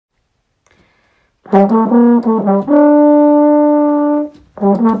Ba-da-bum,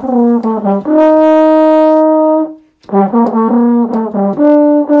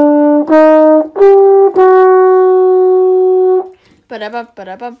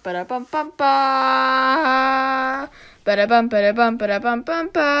 ba-da-bum, ba-da-bum, bum, ba. Ba-da-bum, ba-da-bum, ba-da-bum, bum,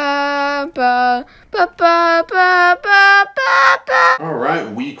 ba, ba, ba, ba, ba, ba, ba. All right,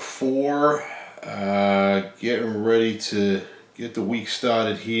 week 4. Getting ready to get the week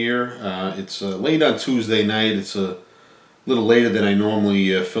started here. It's late on Tuesday night. It's a little later than I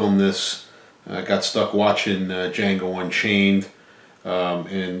normally film this. I got stuck watching Django Unchained.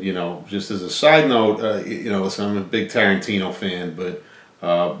 And, you know, just as a side note, you know, listen, I'm a big Tarantino fan, but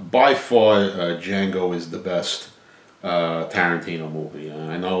by far Django is the best Tarantino movie.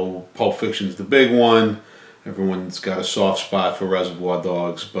 I know Pulp Fiction's the big one. Everyone's got a soft spot for Reservoir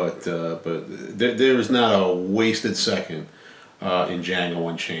Dogs, but there is not a wasted second in Django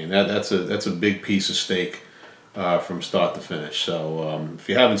Unchained. That's a big piece of steak from start to finish. So if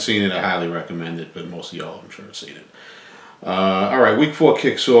you haven't seen it, I highly recommend it. But most of y'all, I'm sure, have seen it. All right, week 4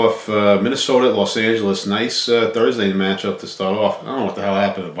 kicks off Minnesota at Los Angeles. Nice Thursday matchup to start off. I don't know what the hell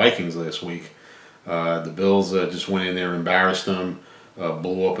happened to the Vikings last week. The Bills just went in there, embarrassed them,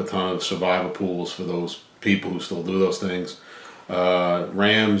 blew up a ton of survivor pools for those people who still do those things.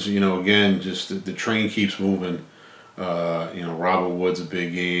 Rams, you know, again, just the train keeps moving. You know, Robert Woods, a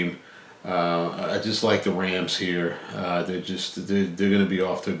big game. I just like the Rams here. They're going to be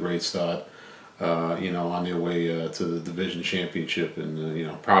off to a great start. You know, on their way to the division championship and, you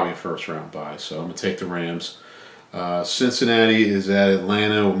know, probably a first-round bye. So I'm going to take the Rams. Cincinnati is at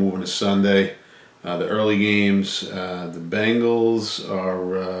Atlanta. We're moving to Sunday. The early games, the Bengals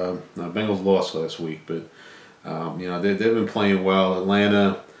are... Bengals lost last week, but, you know, they've been playing well.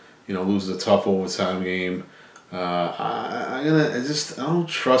 Atlanta, you know, loses a tough overtime game. I don't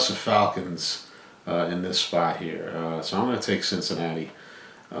trust the Falcons in this spot here. So I'm going to take Cincinnati.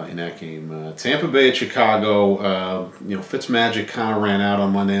 In that game. Tampa Bay at Chicago, you know, Fitzmagic kind of ran out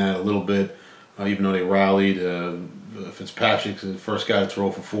on Monday night a little bit, even though they rallied. Fitzpatrick's the first guy to throw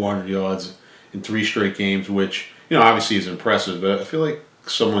for 400 yards in 3 straight games, which, you know, obviously is impressive, but I feel like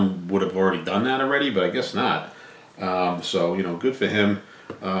someone would have already done that already, but I guess not. So, you know, good for him.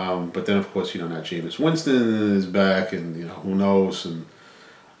 But then, of course, you know, now Jameis Winston is back, and, you know, who knows, and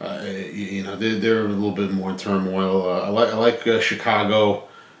you know, they're a little bit more in turmoil. I like Chicago.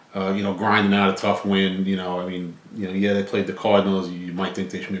 You know, grinding out a tough win. You know, I mean, you know, yeah, they played the Cardinals. You might think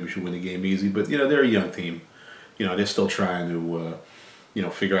they maybe should win the game easy, but you know, they're a young team. You know, they're still trying to, you know,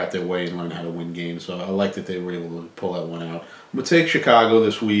 figure out their way and learn how to win games. So I like that they were able to pull that one out. I'm gonna take Chicago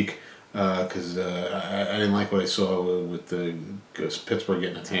this week because I didn't like what I saw with Pittsburgh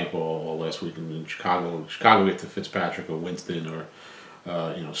getting a Tampa all last week, and then Chicago get to Fitzpatrick or Winston or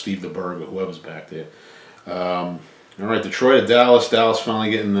you know, Steve DeBerg or whoever's back there. All right, Detroit at Dallas. Dallas finally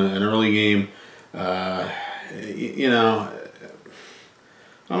getting an early game. You know,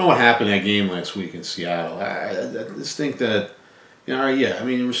 I don't know what happened in that game last week in Seattle. I just think that, you know, all right, yeah, I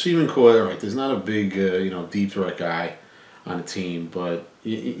mean, receiving core, all right, there's not a big, you know, deep threat guy on the team, but,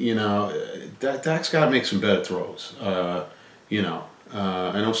 you know, Dak's got to make some better throws. You know,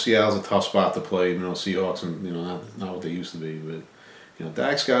 I know Seattle's a tough spot to play, you know, Seahawks, and, you know, not what they used to be, but, you know,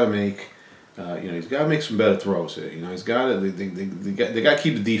 Dak's got to make... you know, he's got to make some better throws here. You know, he's got to. They got to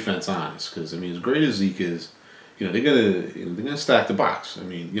keep the defense honest, because I mean, as great as Zeke is, you know, they're gonna stack the box. I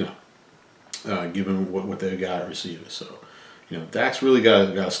mean, you know, given what they've got at receiver, so you know, Dak's really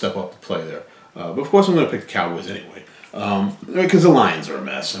got to step up the play there. But of course, I'm going to pick the Cowboys anyway, because the Lions are a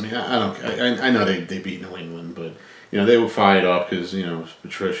mess. I mean, I know they beat New England, but you know, they were fired up because, you know,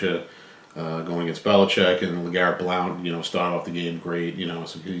 Patricia. Going against Belichick, and LeGarrette Blount, you know, started off the game great. You know,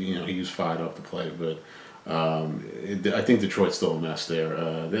 so you know, he was fired up to play, but I think Detroit's still a mess there.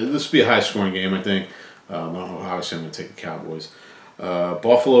 This will be a high-scoring game, I think. Obviously, I'm going to take the Cowboys.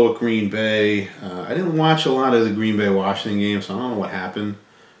 Buffalo at Green Bay. I didn't watch a lot of the Green Bay-Washington game, so I don't know what happened.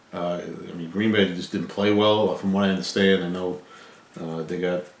 I mean, Green Bay just didn't play well, from what I understand. I know they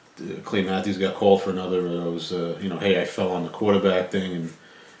got Clay Matthews got called for another. You know, hey, I fell on the quarterback thing, and.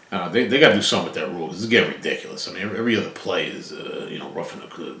 They got to do something with their rules. This is getting ridiculous. I mean, every other play is, you know, roughing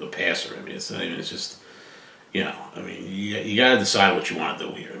the passer. I mean, it's just, you know, I mean, you got to decide what you want to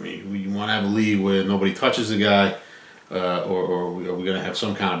do here. I mean, you want to have a league where nobody touches the guy, or are we going to have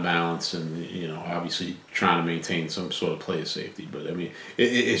some kind of balance and, you know, obviously trying to maintain some sort of player safety. But, I mean,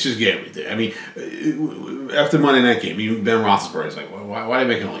 it's just getting ridiculous. I mean, after Monday night game, even Ben Roethlisberger is like, why are they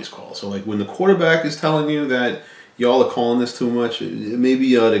making all these calls? So, like, when the quarterback is telling you that y'all are calling this too much, maybe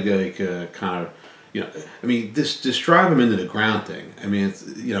you ought to kind of, you know, I mean, this drive him into the ground thing. I mean, it's,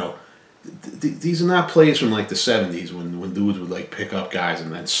 you know, these are not plays from like the 70s when dudes would like pick up guys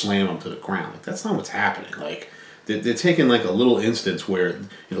and then slam them to the ground. Like that's not what's happening. Like they're taking like a little instance where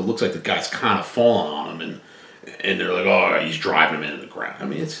it looks like the guy's kind of falling on him and they're like, oh, he's driving him into the ground. I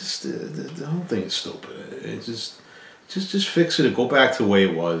mean, it's just the whole thing is stupid. It's just fix it and go back to the way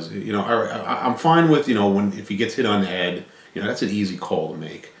it was. I'm fine with if he gets hit on the head, that's an easy call to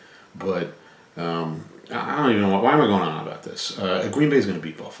make. But I don't even know why am I going on about this. Green Bay's going to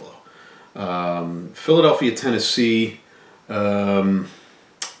beat Buffalo. Philadelphia, Tennessee. The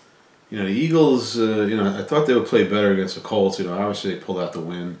Eagles. I thought they would play better against the Colts. Obviously they pulled out the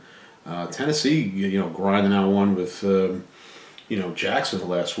win. Tennessee, grinding out one with Jacksonville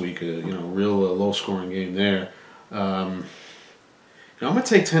last week. Real low-scoring game there. I'm gonna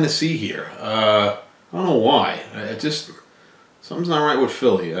take Tennessee here. I don't know why. Something's not right with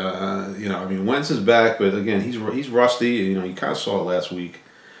Philly. Wentz is back, but again, he's rusty. You kind of saw it last week.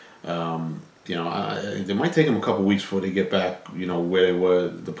 They might take them a couple weeks before they get back, where they were,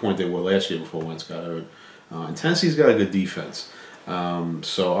 the point they were last year before Wentz got hurt. And Tennessee's got a good defense.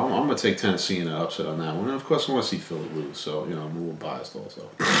 So I'm going to take Tennessee in an upset on that one. And of course, I want to see Philly lose, so, I'm a little biased also.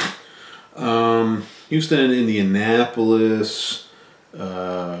 Houston and Indianapolis.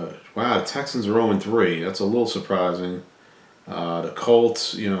 Wow, the Texans are 0-3. That's a little surprising. The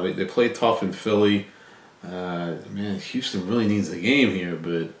Colts, they play tough in Philly. Man, Houston really needs the game here,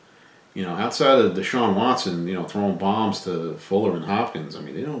 but outside of Deshaun Watson, throwing bombs to Fuller and Hopkins,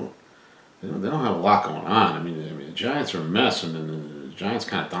 they don't have a lot going on. The Giants are a mess, and then the Giants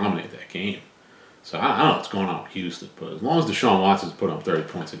kind of dominate that game. So I don't know what's going on with Houston, but as long as Deshaun Watson's putting up 30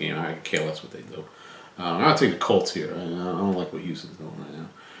 points a game, I could care less what they do. I'll take the Colts here. I don't like what Houston's doing right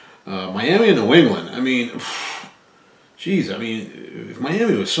now. Miami and New England. If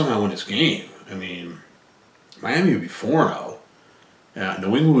Miami would somehow win this game, Miami would be 4-0.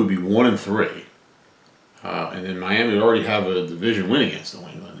 New England would be 1-3. And then Miami would already have a division win against New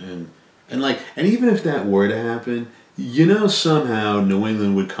England. And even if that were to happen, somehow New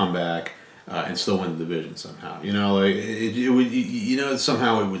England would come back and still win the division somehow.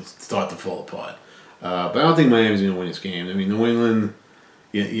 Somehow it would start to fall apart. But I don't think Miami's going to win this game. New England,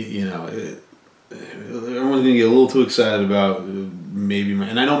 everyone's going to get a little too excited about maybe.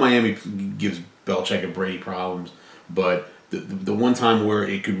 And I know Miami gives Belichick and Brady problems, but the one time where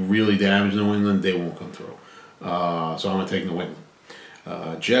it could really damage New England, they won't come through. So I'm going to take New England.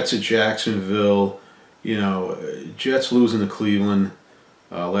 Jets at Jacksonville. Jets losing to Cleveland.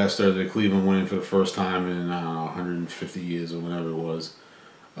 Last Thursday, Cleveland winning for the first time in 150 years or whatever it was.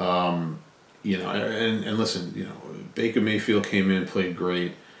 And listen, Baker Mayfield came in, played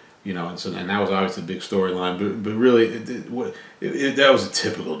great. And that was obviously the big storyline. But really, that was a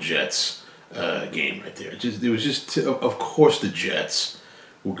typical Jets game right there. Of course the Jets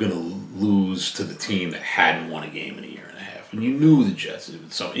were going to lose to the team that hadn't won a game in a year and a half. And you knew the Jets,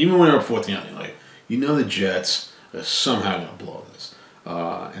 even when they were 14-0, the Jets are somehow going to blow this.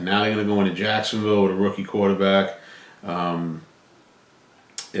 And now they're going to go into Jacksonville with a rookie quarterback.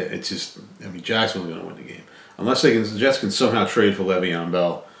 Jacksonville's going to win the game. Unless the Jets can somehow trade for Le'Veon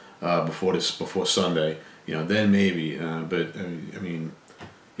Bell before Sunday, then maybe.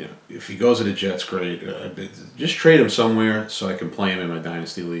 If he goes to the Jets, great. Just trade him somewhere so I can play him in my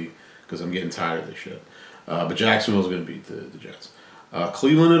Dynasty League because I'm getting tired of this shit. But Jacksonville's going to beat the Jets.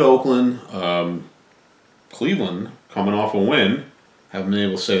 Cleveland at Oakland. Cleveland, coming off a win. Haven't been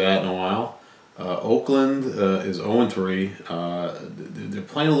able to say that in a while. Oakland is 0-3. They're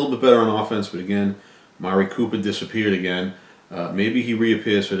playing a little bit better on offense, but again, Mari Cooper disappeared again. Maybe he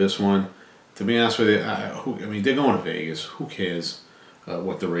reappears for this one. To be honest with you, they're going to Vegas. Who cares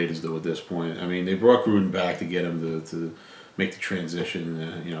what the Raiders do at this point? They brought Gruden back to get him to make the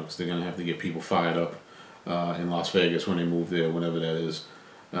transition, because they're going to have to get people fired up in Las Vegas when they move there, whenever that is.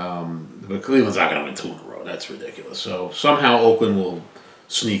 But Cleveland's not going to win 2 in a row. That's ridiculous. So somehow Oakland will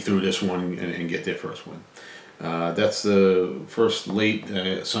sneak through this one and get their first win. That's the first late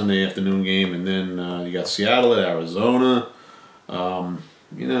Sunday afternoon game, and then you got Seattle at Arizona.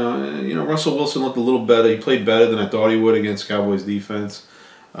 Russell Wilson looked a little better. He played better than I thought he would against Cowboys defense.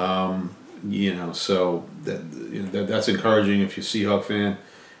 So that's encouraging if you're a Seahawk fan.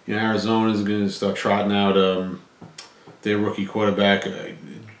 Arizona's going to start trotting out their rookie quarterback.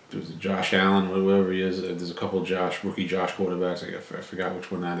 Josh Allen, whatever he is. There's a couple of rookie Josh quarterbacks. I forgot which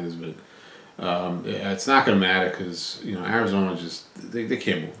one that is, but it's not going to matter because Arizona they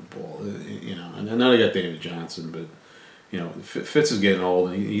can't move the ball. And I know they got David Johnson, but Fitz is getting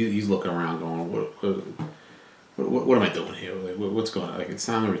old and he's looking around going, what am I doing here? What's going on? It's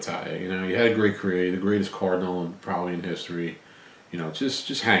time to retire. You had a great career, the greatest Cardinal probably in history.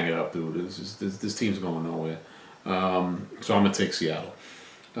 just hang it up, dude. This team's going nowhere. So I'm gonna take Seattle.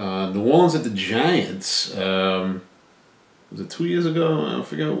 New Orleans at the Giants. Was it 2 years ago? I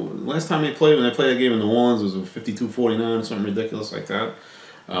forget. Last time they played, when they played that game in New Orleans, it was 52-49, something ridiculous like that.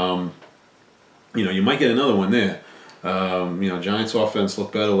 You might get another one there. Giants offense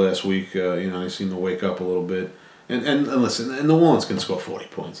looked better last week. They seem to wake up a little bit. And listen, and New Orleans can score 40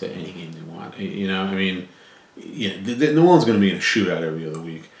 points at any game they want. New Orleans is going to be in a shootout every other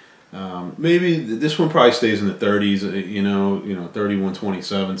week. Maybe this one probably stays in the 30s.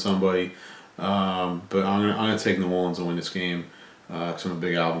 31-27, somebody. But I'm gonna take New Orleans to win this game because I'm a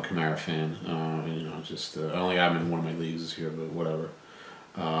big Alvin Kamara fan. I only got him in one of my leagues this year, but whatever.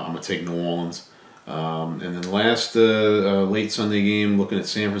 I'm gonna take New Orleans. And then last late Sunday game, looking at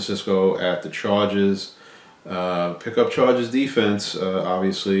San Francisco at the Chargers. Pick up Chargers defense,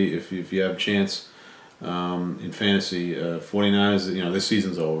 obviously, if you have a chance in fantasy. 49ers, this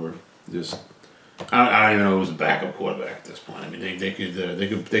season's over. I don't even know who's a backup quarterback at this point. I mean, they could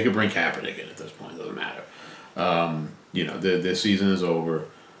bring Kaepernick in at this point. It doesn't matter. Their season is over.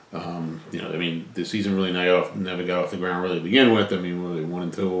 The season really never got off the ground really to begin with. I mean, were they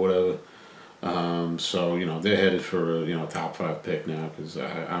 1-2 or whatever? They're headed for a top 5 pick now because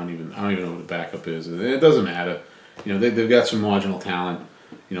I don't even know who the backup is. It doesn't matter. They've got some marginal talent.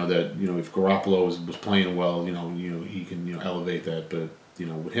 If Garoppolo was playing well, he can elevate that. But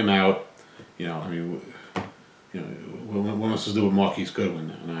with him out, what am I supposed to do with Marquise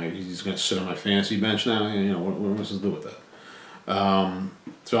Goodwin now? He's going to sit on my fantasy bench now. What am I supposed to do with that?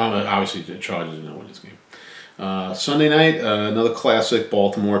 So obviously the Chargers are going to win this game. Sunday night, another classic,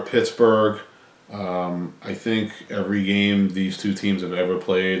 Baltimore-Pittsburgh. I think every game these two teams have ever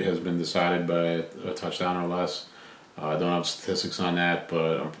played has been decided by a touchdown or less. I don't have statistics on that,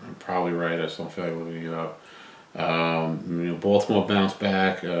 but I'm probably right. I just don't feel like looking it up. Baltimore bounced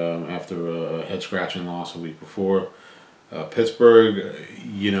back after a head-scratching loss a week before. Pittsburgh,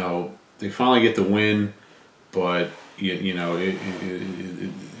 they finally get the win, but it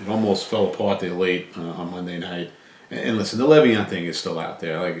almost fell apart there late on Monday night. And listen, the Le'Veon thing is still out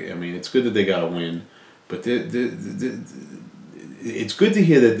there. It's good that they got a win, but it's good to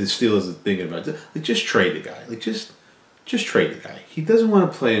hear that the Steelers are thinking about it. Just trade the guy. Just trade the guy. He doesn't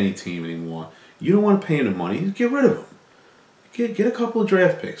want to play any team anymore. You don't want to pay him the money. Get rid of him. Get a couple of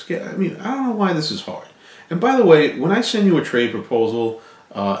draft picks. I don't know why this is hard. And by the way, when I send you a trade proposal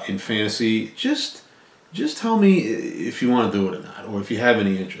in fantasy, just tell me if you want to do it or not, or if you have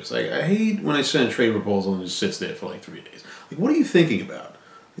any interest. I hate when I send a trade proposal and it just sits there for 3 days. What are you thinking about?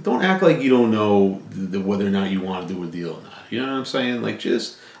 Don't act like you don't know whether or not you want to do a deal or not. You know what I'm saying?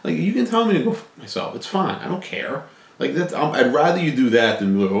 You can tell me to go f myself. It's fine. I don't care. I'd rather you do that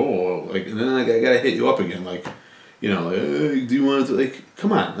than and then I gotta hit you up again. Do you want to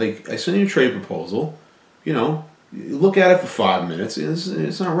come on? I send you a trade proposal. Look at it for 5 minutes.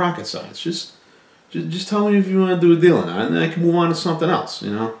 It's not rocket science. Just tell me if you want to do a deal or not, and then I can move on to something else.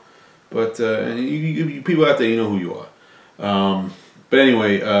 But you people out there, you know who you are. But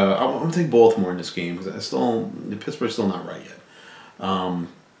anyway, I'm gonna take Baltimore in this game because Pittsburgh's still not right yet. And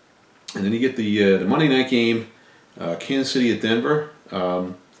then you get the Monday night game. Kansas City at Denver.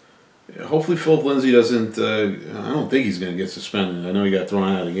 Hopefully Philip Lindsay doesn't. I don't think he's going to get suspended. I know he got thrown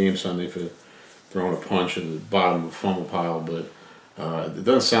out of the game Sunday for throwing a punch at the bottom of a fumble pile, but it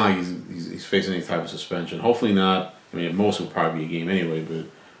doesn't sound like he's facing any type of suspension. Hopefully not. I mean, most will probably be a game anyway, but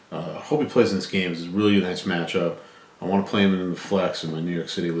I hope he plays in this game. It's a really nice matchup. I want to play him in the flex in my New York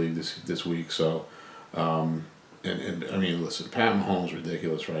City league this week. So, listen, Pat Mahomes is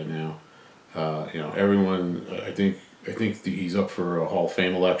ridiculous right now. Everyone. I think he's up for a Hall of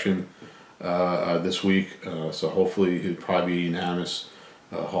Fame election this week. So hopefully he'll probably be unanimous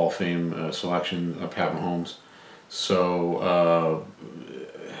Hall of Fame selection. Pat Mahomes. So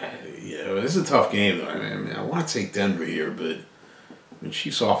this is a tough game though. I want to take Denver here, but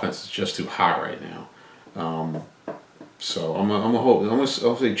Chiefs offense is just too hot right now. So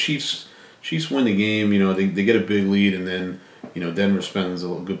I'll say Chiefs win the game. They get a big lead, and then Denver spends a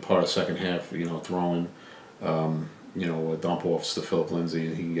good part of the second half, throwing, a dump offs to Philip Lindsay,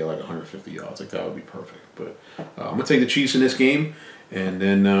 and he can get 150 yards. That would be perfect. But I'm gonna take the Chiefs in this game, and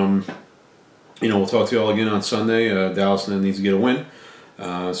then we'll talk to y'all again on Sunday. Dallas then needs to get a win,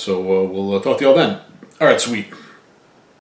 so we'll talk to y'all then. All right, sweet.